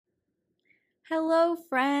Hello,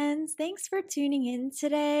 friends. Thanks for tuning in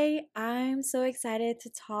today. I'm so excited to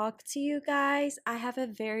talk to you guys. I have a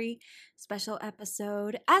very special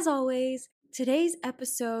episode. As always, today's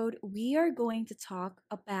episode, we are going to talk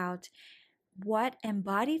about what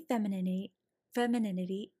embodied femininity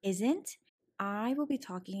isn't. I will be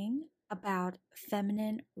talking about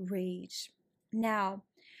feminine rage. Now,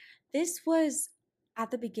 this was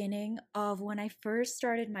at the beginning of when I first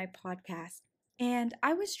started my podcast, and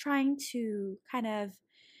I was trying to kind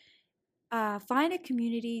of find a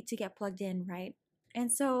community to get plugged in, right?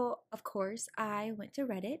 And so, of course, I went to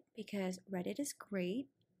Reddit because Reddit is great.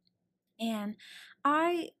 And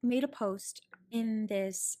I made a post in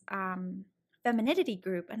this femininity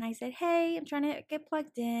group, and I said, "Hey, I'm trying to get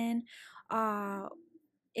plugged in. Uh,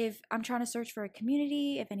 if I'm trying to search for a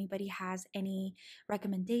community, if anybody has any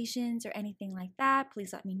recommendations or anything like that,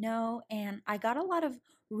 please let me know." And I got a lot of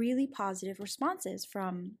really positive responses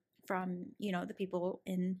from the people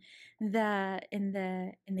in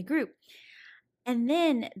the group. And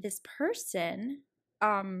then this person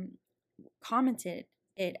um commented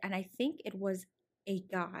it, and I think it was a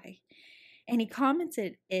guy, and he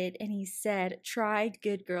commented it and he said, "Try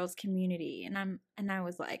Good Girls Community." And I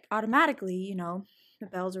was like, automatically, the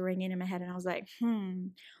bells were ringing in my head, and I was like,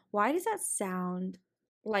 why does that sound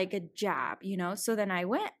like a jab? So then I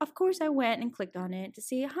went and clicked on it to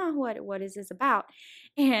see, what is this about?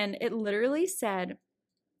 And it literally said,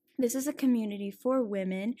 this is a community for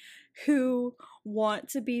women who want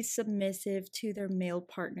to be submissive to their male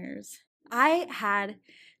partners. I had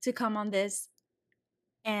to come on this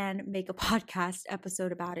and make a podcast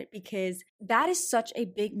episode about it because that is such a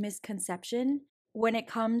big misconception when it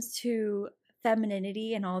comes to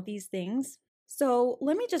femininity and all these things. So,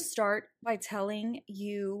 let me just start by telling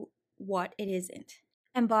you what it isn't.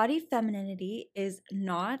 Embodied femininity is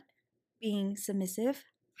not being submissive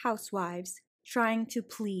housewives trying to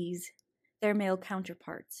please their male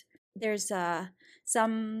counterparts. There's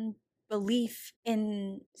some belief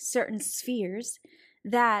in certain spheres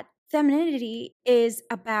that femininity is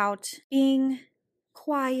about being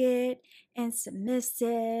quiet and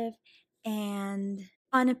submissive and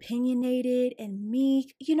unopinionated and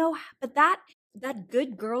meek, but that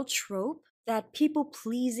good girl trope, that people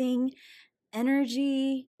pleasing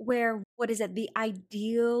energy where the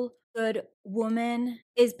ideal good woman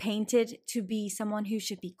is painted to be someone who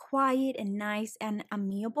should be quiet and nice and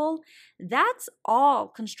amiable, that's all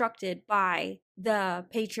constructed by the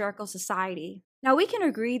patriarchal society. Now, we can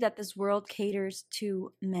agree that this world caters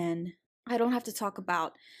to men. I don't have to talk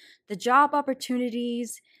about the job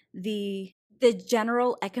opportunities, the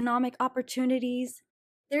general economic opportunities.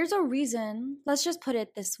 There's a reason, let's just put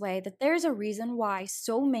it this way, that there's a reason why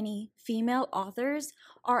so many female authors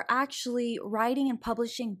are actually writing and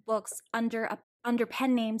publishing books under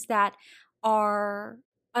pen names that are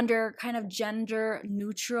under kind of gender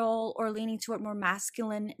neutral or leaning toward more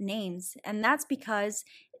masculine names. And that's because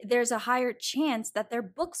there's a higher chance that their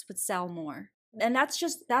books would sell more. And that's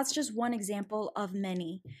just one example of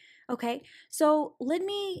many. Okay? So, let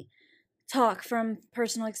me talk from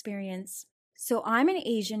personal experience. So I'm an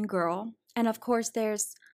Asian girl, and of course,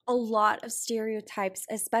 there's a lot of stereotypes,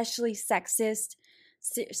 especially sexist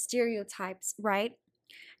stereotypes, right?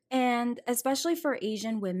 And especially for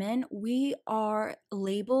Asian women, we are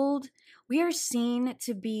labeled, we are seen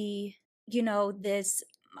to be, this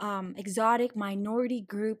exotic minority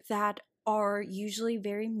group that are usually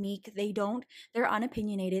very meek. They're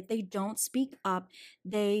unopinionated, they don't speak up,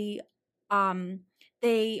 they, um,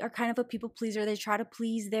 they are kind of a people pleaser. They try to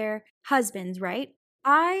please their husbands, right?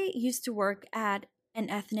 I used to work at an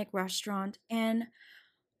ethnic restaurant, and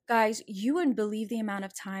guys, you wouldn't believe the amount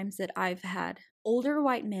of times that I've had older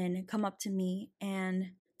white men come up to me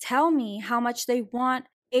and tell me how much they want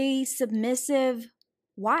a submissive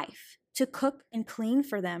wife to cook and clean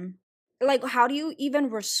for them. Like, how do you even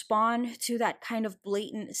respond to that kind of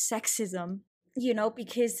blatant sexism?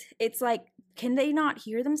 Because it's like, can they not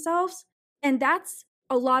hear themselves? And that's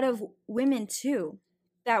a lot of women too,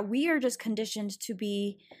 that we are just conditioned to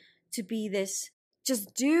be this,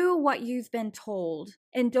 just do what you've been told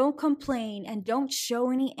and don't complain and don't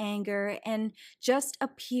show any anger and just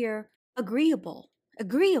appear agreeable,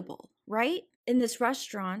 right? In this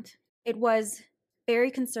restaurant, it was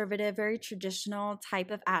very conservative, very traditional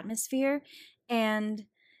type of atmosphere, and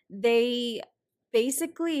they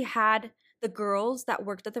basically had the girls that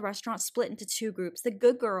worked at the restaurant split into two groups: the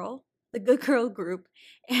good girl group,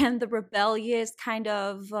 and the rebellious kind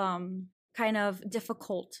of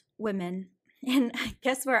difficult women. And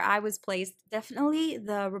guess where I was placed? Definitely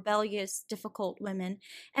the rebellious, difficult women.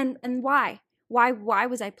 And why? Why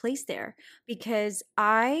was I placed there? Because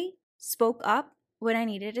I spoke up when I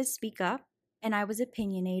needed to speak up, and I was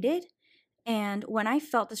opinionated. And when I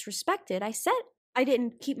felt disrespected, I said, I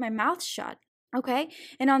didn't keep my mouth shut. Okay.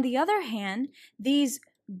 And on the other hand, these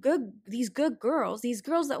good girls, these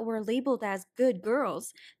girls that were labeled as good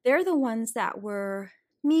girls, they're the ones that were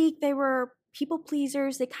meek, they were people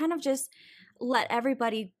pleasers, they kind of just let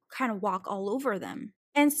everybody kind of walk all over them.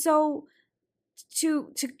 And so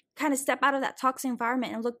to kind of step out of that toxic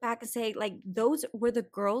environment and look back and say, like, those were the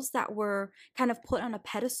girls that were kind of put on a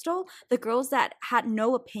pedestal, the girls that had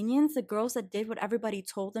no opinions, the girls that did what everybody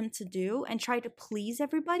told them to do and tried to please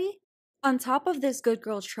everybody. On top of this good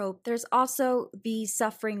girl trope, there's also the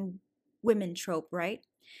suffering women trope, right?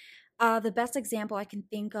 The best example I can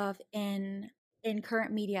think of in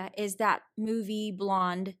current media is that movie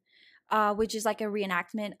Blonde, which is like a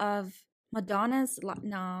reenactment of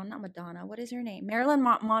no, not Madonna. What is her name? Marilyn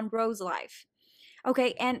Monroe's life.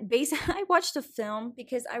 Okay, and basically, I watched the film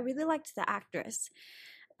because I really liked the actress,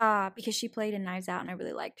 because she played in Knives Out, and I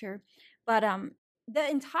really liked her. But the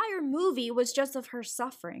entire movie was just of her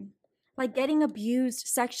suffering, like getting abused,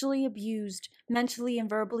 sexually abused, mentally and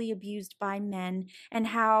verbally abused by men, and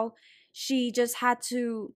how she just had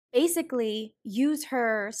to basically use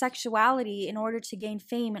her sexuality in order to gain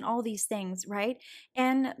fame and all these things, right?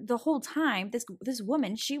 And the whole time, this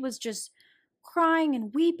woman, she was just crying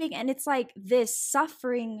and weeping, and it's like this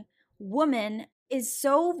suffering woman is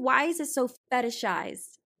so, why is it so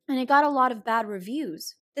fetishized? And it got a lot of bad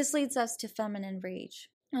reviews. This leads us to feminine rage.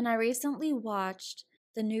 And I recently watched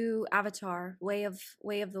the new Avatar, Way of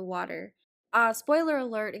the Water. Spoiler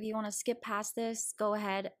alert, if you want to skip past this, go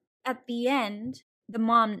ahead. At the end, the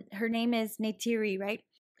mom, her name is Neytiri, right?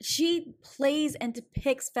 She plays and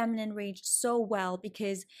depicts feminine rage so well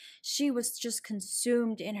because she was just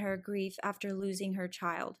consumed in her grief after losing her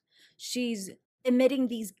child. She's emitting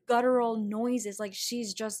these guttural noises, like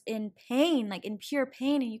she's just in pain, like in pure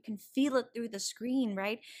pain, and you can feel it through the screen,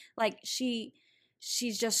 right? Like she's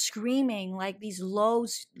just screaming like these low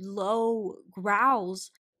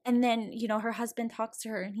growls. And then, her husband talks to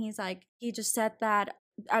her, and he just said that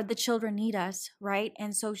the children need us, right?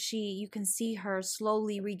 And so you can see her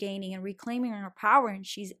slowly regaining and reclaiming her power, and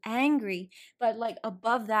she's angry, but like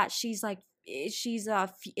above that, she's like, she's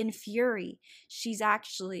in fury. She's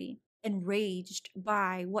actually enraged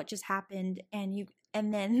by what just happened. And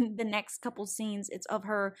then the next couple scenes, it's of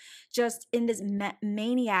her just in this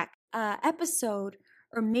maniac episode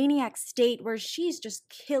or maniac state where she's just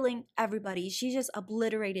killing everybody. She just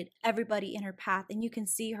obliterated everybody in her path, and you can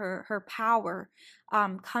see her power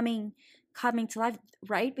coming to life,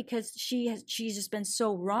 right? Because she's just been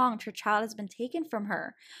so wronged. Her child has been taken from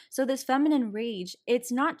her. So this feminine rage,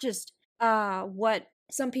 it's not just what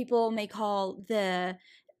some people may call the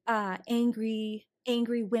angry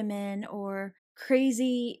women or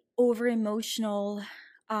crazy over emotional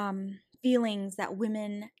feelings that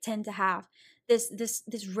women tend to have.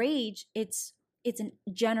 This rage, it's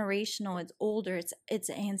generational, it's older, it's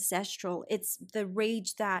ancestral. It's the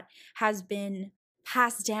rage that has been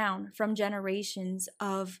passed down from generations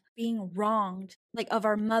of being wronged, like of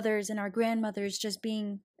our mothers and our grandmothers just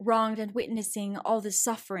being wronged and witnessing all this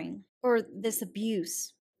suffering or this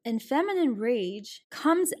abuse. And feminine rage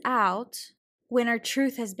comes out when our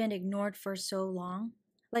truth has been ignored for so long,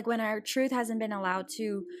 like when our truth hasn't been allowed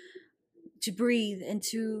to breathe and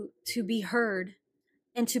to be heard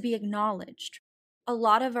and to be acknowledged. A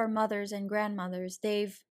lot of our mothers and grandmothers,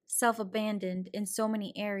 they've self-abandoned in so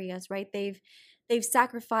many areas, right? They've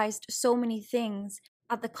sacrificed so many things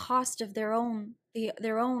at the cost of their own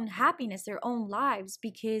happiness, their own lives,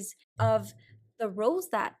 because of the roles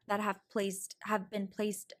that have been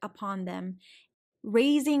placed upon them.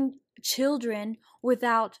 Raising children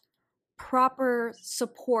without proper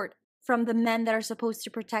support from the men that are supposed to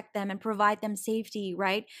protect them and provide them safety,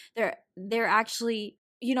 right? They're actually,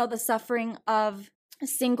 the suffering of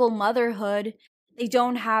single motherhood. They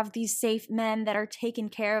don't have these safe men that are taking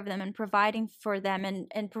care of them and providing for them,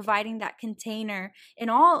 and providing that container in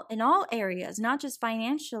all areas, not just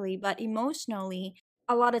financially but emotionally.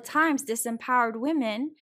 A lot of times disempowered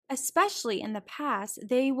women, especially in the past,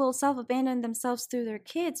 they will self-abandon themselves through their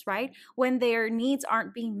kids, right? When their needs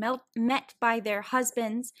aren't being met by their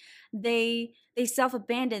husbands, they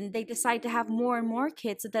self-abandon. They decide to have more and more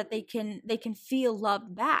kids so that they can feel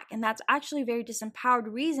loved back. And that's actually a very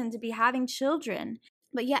disempowered reason to be having children.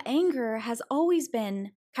 But yeah, anger has always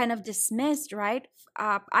been kind of dismissed, right?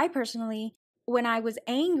 I personally, when I was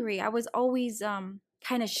angry, I was always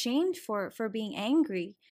kind of shamed for being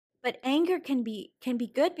angry. But anger can be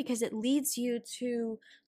good because it leads you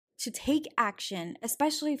to take action,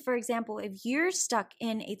 especially, for example, if you're stuck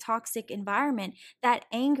in a toxic environment. That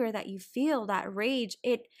anger that you feel, that rage,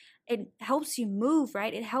 it helps you move,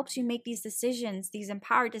 right? It helps you make these decisions, these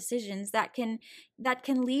empowered decisions that can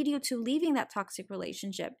lead you to leaving that toxic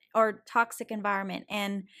relationship or toxic environment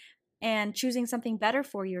and choosing something better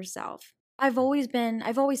for yourself. I've always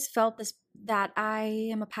felt this, that I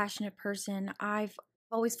am a passionate person. I've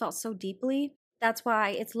always felt so deeply. That's why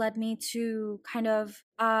it's led me to kind of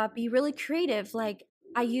be really creative. Like,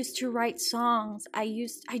 I used to write songs. I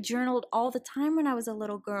journaled all the time when I was a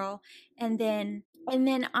little girl. And then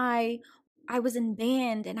I was in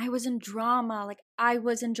band and I was in drama. Like, I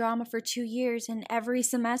was in drama for 2 years, and every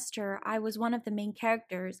semester I was one of the main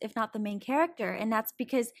characters, if not the main character. And that's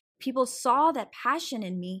because people saw that passion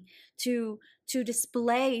in me to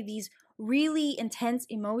display these really intense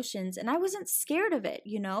emotions, and I wasn't scared of it,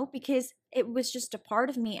 because it was just a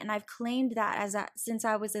part of me, and I've claimed that since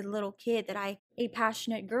I was a little kid, that I a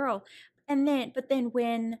passionate girl. But then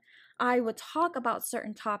when I would talk about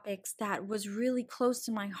certain topics that was really close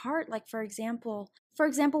to my heart, like, for example,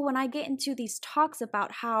 when I get into these talks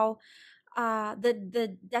about how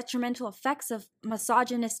the detrimental effects of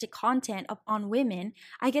misogynistic content on women,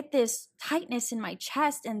 I get this tightness in my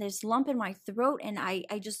chest and this lump in my throat, and I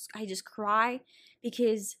just cry,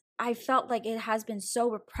 because I felt like it has been so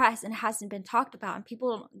repressed and hasn't been talked about,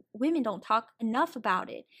 and women don't talk enough about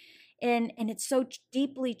it, and it's so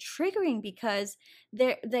deeply triggering, because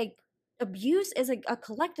they're like, abuse is a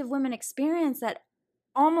collective women experience, that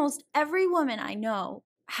almost every woman I know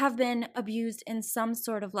have been abused in some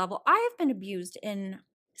sort of level. I have been abused in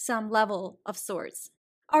some level of sorts.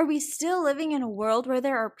 Are we still living in a world where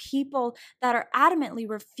there are people that are adamantly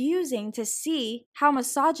refusing to see how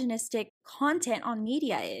misogynistic content on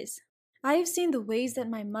media is? I have seen the ways that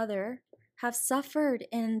my mother have suffered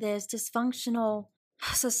in this dysfunctional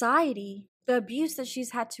society, the abuse that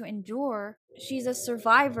she's had to endure. She's a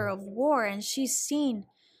survivor of war, and she's seen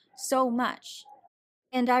so much.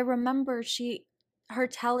 And I remember her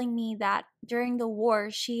telling me that during the war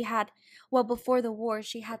before the war,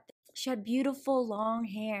 she had beautiful long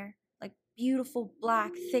hair, like beautiful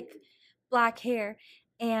black, thick black hair,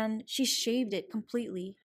 and she shaved it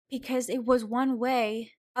completely, because it was one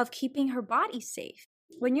way of keeping her body safe.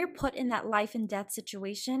 When you're put in that life and death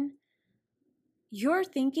situation, you're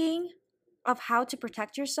thinking of how to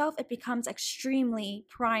protect yourself. It becomes extremely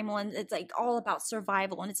primal, and it's like all about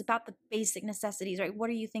survival, and it's about the basic necessities, right? What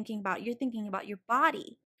are you thinking about? You're thinking about your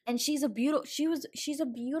body. And she's a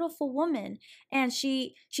beautiful woman, and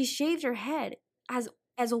she shaved her head as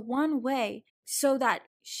a one way, so that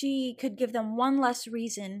she could give them one less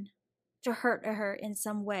reason to hurt her in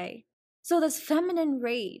some way. So this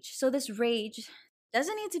rage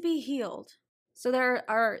doesn't need to be healed. So there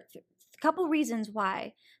are a couple reasons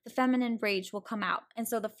why the feminine rage will come out. And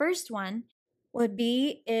so the first one would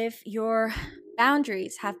be if your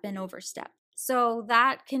boundaries have been overstepped. So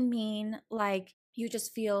that can mean, like, you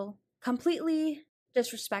just feel completely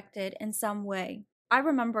disrespected in some way.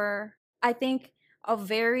 I think a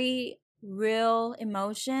very real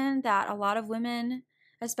emotion that a lot of women,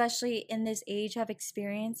 especially in this age, have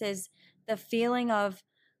experienced is the feeling of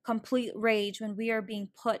complete rage when we are being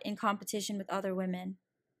put in competition with other women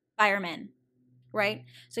by our men, right?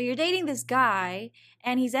 So you're dating this guy,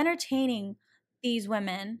 and he's entertaining these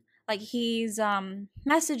women, like he's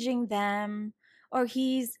messaging them, or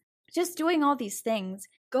he's just doing all these things,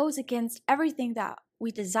 goes against everything that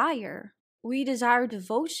we desire. We desire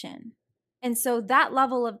devotion. And so that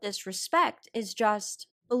level of disrespect is just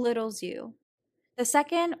belittles you. The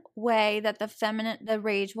second way that the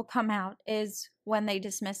rage will come out is when they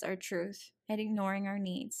dismiss our truth and ignoring our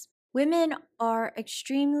needs. Women are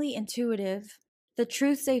extremely intuitive. The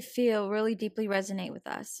truths they feel really deeply resonate with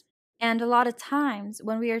us. And a lot of times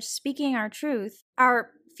when we are speaking our truth,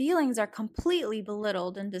 our feelings are completely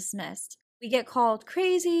belittled and dismissed. We get called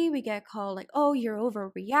crazy. We get called like, oh, you're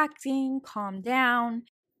overreacting, calm down.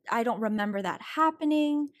 I don't remember that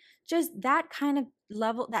happening. Just that kind of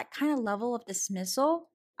level of dismissal.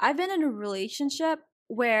 I've been in a relationship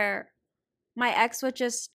where my ex would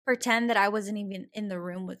just pretend that I wasn't even in the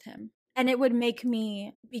room with him. And it would make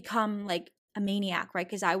me become like a maniac, right?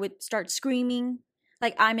 Because I would start screaming,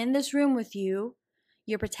 like, I'm in this room with you.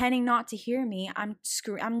 You're pretending not to hear me. I'm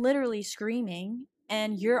literally screaming,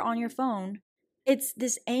 and you're on your phone. It's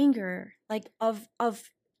this anger, like, of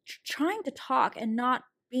trying to talk and not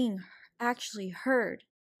being actually heard.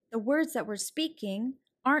 The words that we're speaking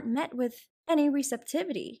aren't met with any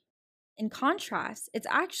receptivity. In contrast, it's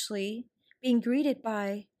actually being greeted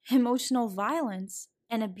by emotional violence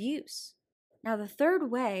and abuse. Now, the third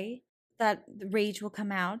way that the rage will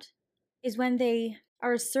come out is when they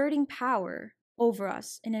are asserting power over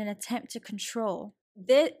us in an attempt to control.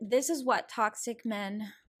 This is what toxic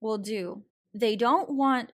men will do. They don't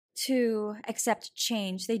want to accept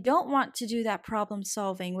change. They don't want to do that problem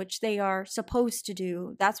solving, which they are supposed to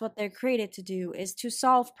do. That's what they're created to do, is to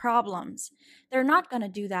solve problems. They're not going to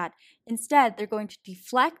do that. Instead, they're going to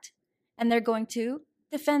deflect and they're going to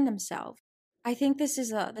defend themselves. I think this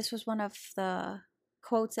was one of the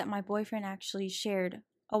quotes that my boyfriend actually shared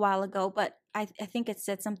a while ago, but I think it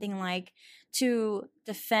said something like, to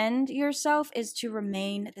defend yourself is to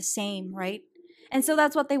remain the same, right? And so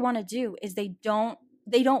that's what they want to do, is they don't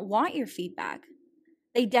want your feedback.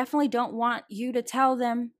 They definitely don't want you to tell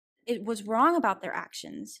them it was wrong about their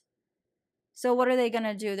actions. So what are they going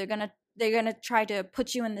to do? They're going to try to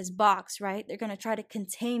put you in this box, right? They're going to try to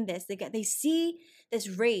contain this. They see this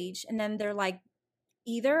rage and then they're like,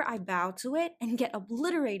 either I bow to it and get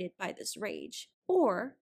obliterated by this rage,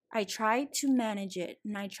 or I try to manage it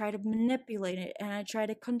and I try to manipulate it and I try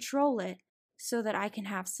to control it so that I can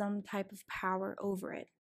have some type of power over it.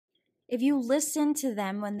 If you listen to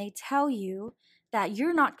them when they tell you that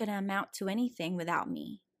you're not going to amount to anything without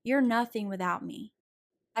me, you're nothing without me.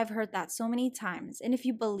 I've heard that so many times. And if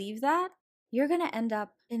you believe that, you're going to end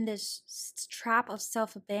up in this trap of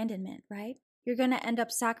self-abandonment, right? You're going to end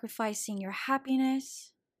up sacrificing your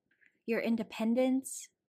happiness, your independence,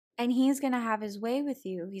 and he's going to have his way with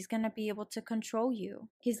you. He's going to be able to control you.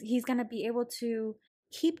 He's going to be able to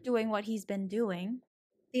keep doing what he's been doing.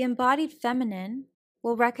 The embodied feminine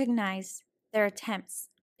will recognize their attempts.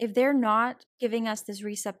 If they're not giving us this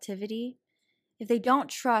receptivity, if they don't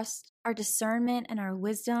trust our discernment and our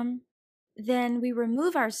wisdom, then we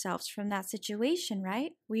remove ourselves from that situation,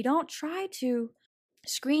 right? We don't try to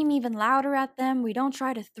scream even louder at them. We don't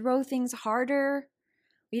try to throw things harder.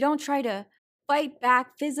 We don't try to fight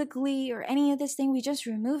back physically or any of this thing. We just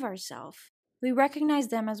remove ourselves. We recognize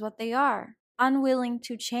them as what they are, unwilling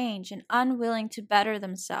to change and unwilling to better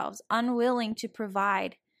themselves, unwilling to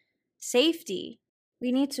provide safety.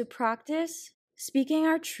 We need to practice speaking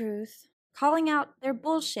our truth, calling out their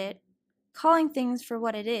bullshit, calling things for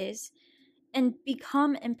what it is, and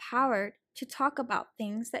become empowered to talk about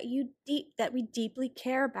things that we deeply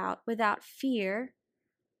care about without fear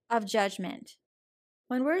of judgment.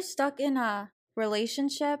 When we're stuck in a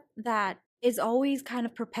relationship that is always kind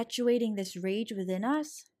of perpetuating this rage within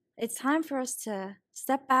us, it's time for us to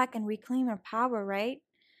step back and reclaim our power, right?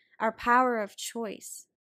 Our power of choice.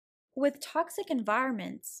 With toxic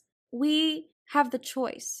environments, we have the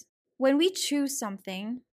choice. When we choose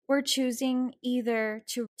something, we're choosing either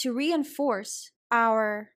to reinforce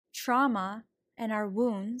our trauma and our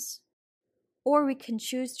wounds, or we can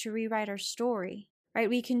choose to rewrite our story, right?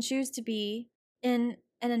 We can choose to be in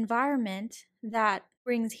an environment that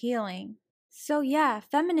brings healing. So yeah,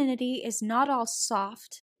 femininity is not all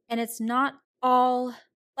soft, and it's not all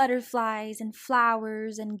butterflies and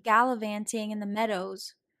flowers and gallivanting in the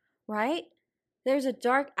meadows, right? There's a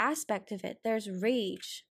dark aspect of it. There's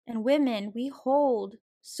rage. And women, we hold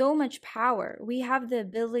so much power. We have the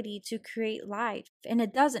ability to create life. And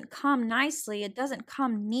it doesn't come nicely. It doesn't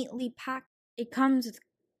come neatly packed. It comes with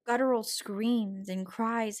guttural screams and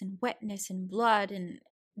cries and wetness and blood. And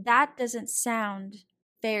that doesn't sound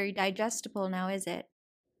very digestible now, is it?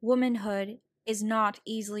 Womanhood is not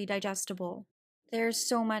easily digestible. There's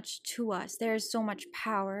so much to us. There's so much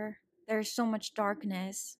power. There's so much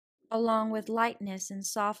darkness, along with lightness and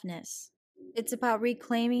softness. It's about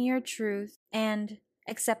reclaiming your truth and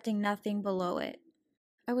accepting nothing below it.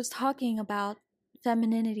 I was talking about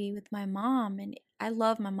femininity with my mom, and I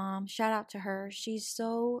love my mom. Shout out to her. She's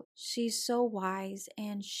so wise,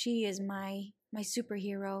 and she is my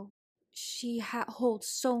superhero. She holds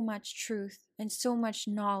so much truth and so much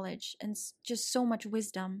knowledge and just so much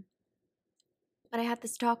wisdom. But I had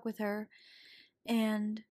this talk with her,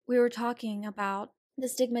 and we were talking about the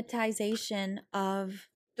stigmatization of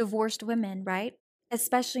divorced women, right?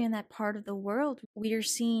 Especially in that part of the world, we are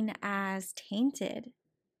seen as tainted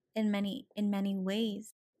in many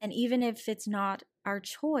ways. And even if it's not our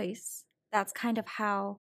choice, that's kind of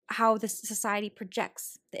how the society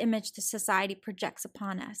projects, the image the society projects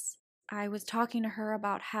upon us. I was talking to her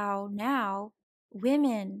about how now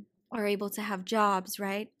women are able to have jobs,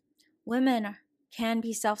 right? Women can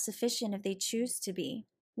be self-sufficient if they choose to be.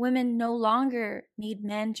 Women no longer need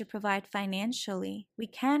men to provide financially. We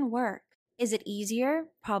can work. Is it easier?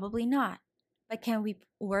 Probably not. But can we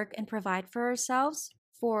work and provide for ourselves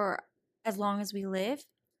for as long as we live?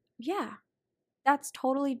 Yeah, that's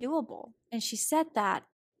totally doable. And she said that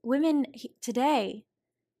women today,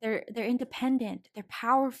 they're independent, they're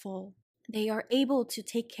powerful, They are able to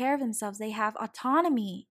take care of themselves. They have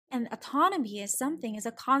autonomy. And autonomy is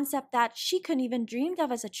a concept that she couldn't even dreamed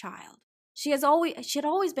of as a child. She had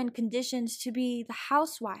always been conditioned to be the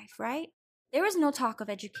housewife, right? There was no talk of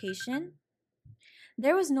education.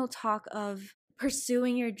 There was no talk of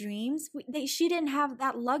pursuing your dreams. She didn't have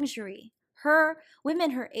that luxury.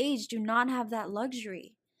 Women her age do not have that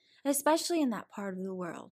luxury, especially in that part of the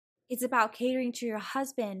world. It's about catering to your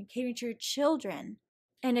husband, catering to your children.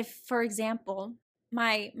 And if, for example,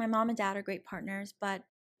 my mom and dad are great partners, but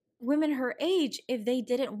women her age, if they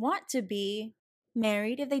didn't want to be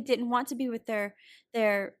married, if they didn't want to be with their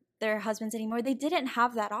husbands anymore, they didn't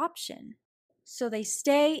have that option. So they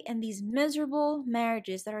stay in these miserable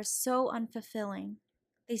marriages that are so unfulfilling.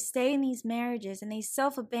 They stay in these marriages and they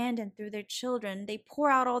self-abandon through their children. They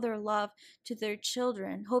pour out all their love to their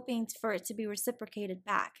children, hoping for it to be reciprocated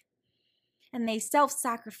back. And they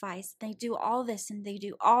self-sacrifice. They do all this and they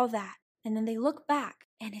do all that. And then they look back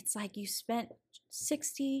and it's like you spent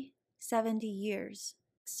 60, 70 years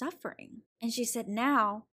suffering. And she said,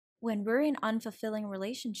 now, when we're in unfulfilling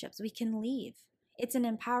relationships, we can leave. It's an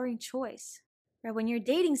empowering choice. Right? When you're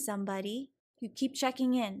dating somebody, you keep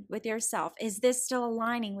checking in with yourself. Is this still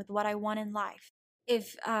aligning with what I want in life?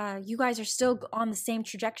 If you guys are still on the same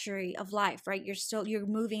trajectory of life, right? You're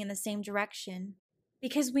moving in the same direction.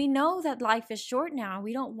 Because we know that life is short now.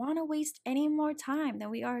 We don't want to waste any more time than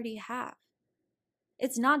we already have.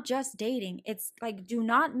 It's not just dating. It's like, do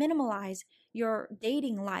not minimalize your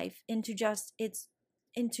dating life into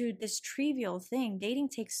this trivial thing. Dating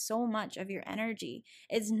takes so much of your energy.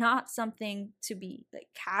 It's not something to be like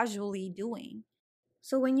casually doing.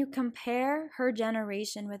 So when you compare her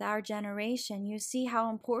generation with our generation, you see how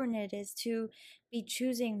important it is to be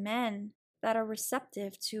choosing men that are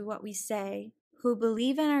receptive to what we say, who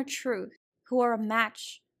believe in our truth, who are a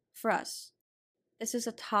match for us. This is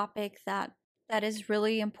a topic that is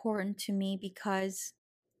really important to me because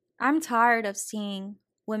I'm tired of seeing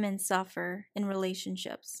women suffer in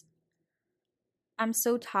relationships. I'm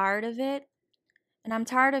so tired of it, and I'm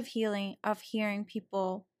tired of hearing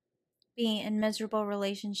people being in miserable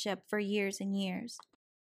relationship for years and years.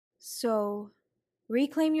 So,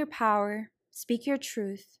 reclaim your power, speak your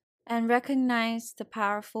truth, and recognize the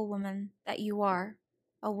powerful woman that you are,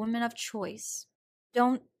 a woman of choice.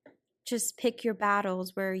 Don't just pick your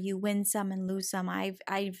battles where you win some and lose some.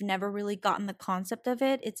 I've never really gotten the concept of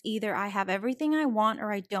it. It's either I have everything I want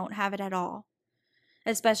or I don't have it at all.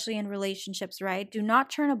 Especially in relationships, right? Do not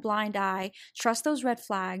turn a blind eye. Trust those red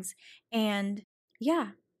flags and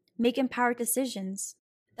make empowered decisions.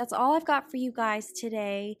 That's all I've got for you guys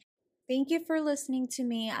today. Thank you for listening to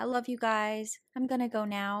me. I love you guys. I'm gonna go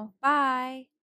now. Bye.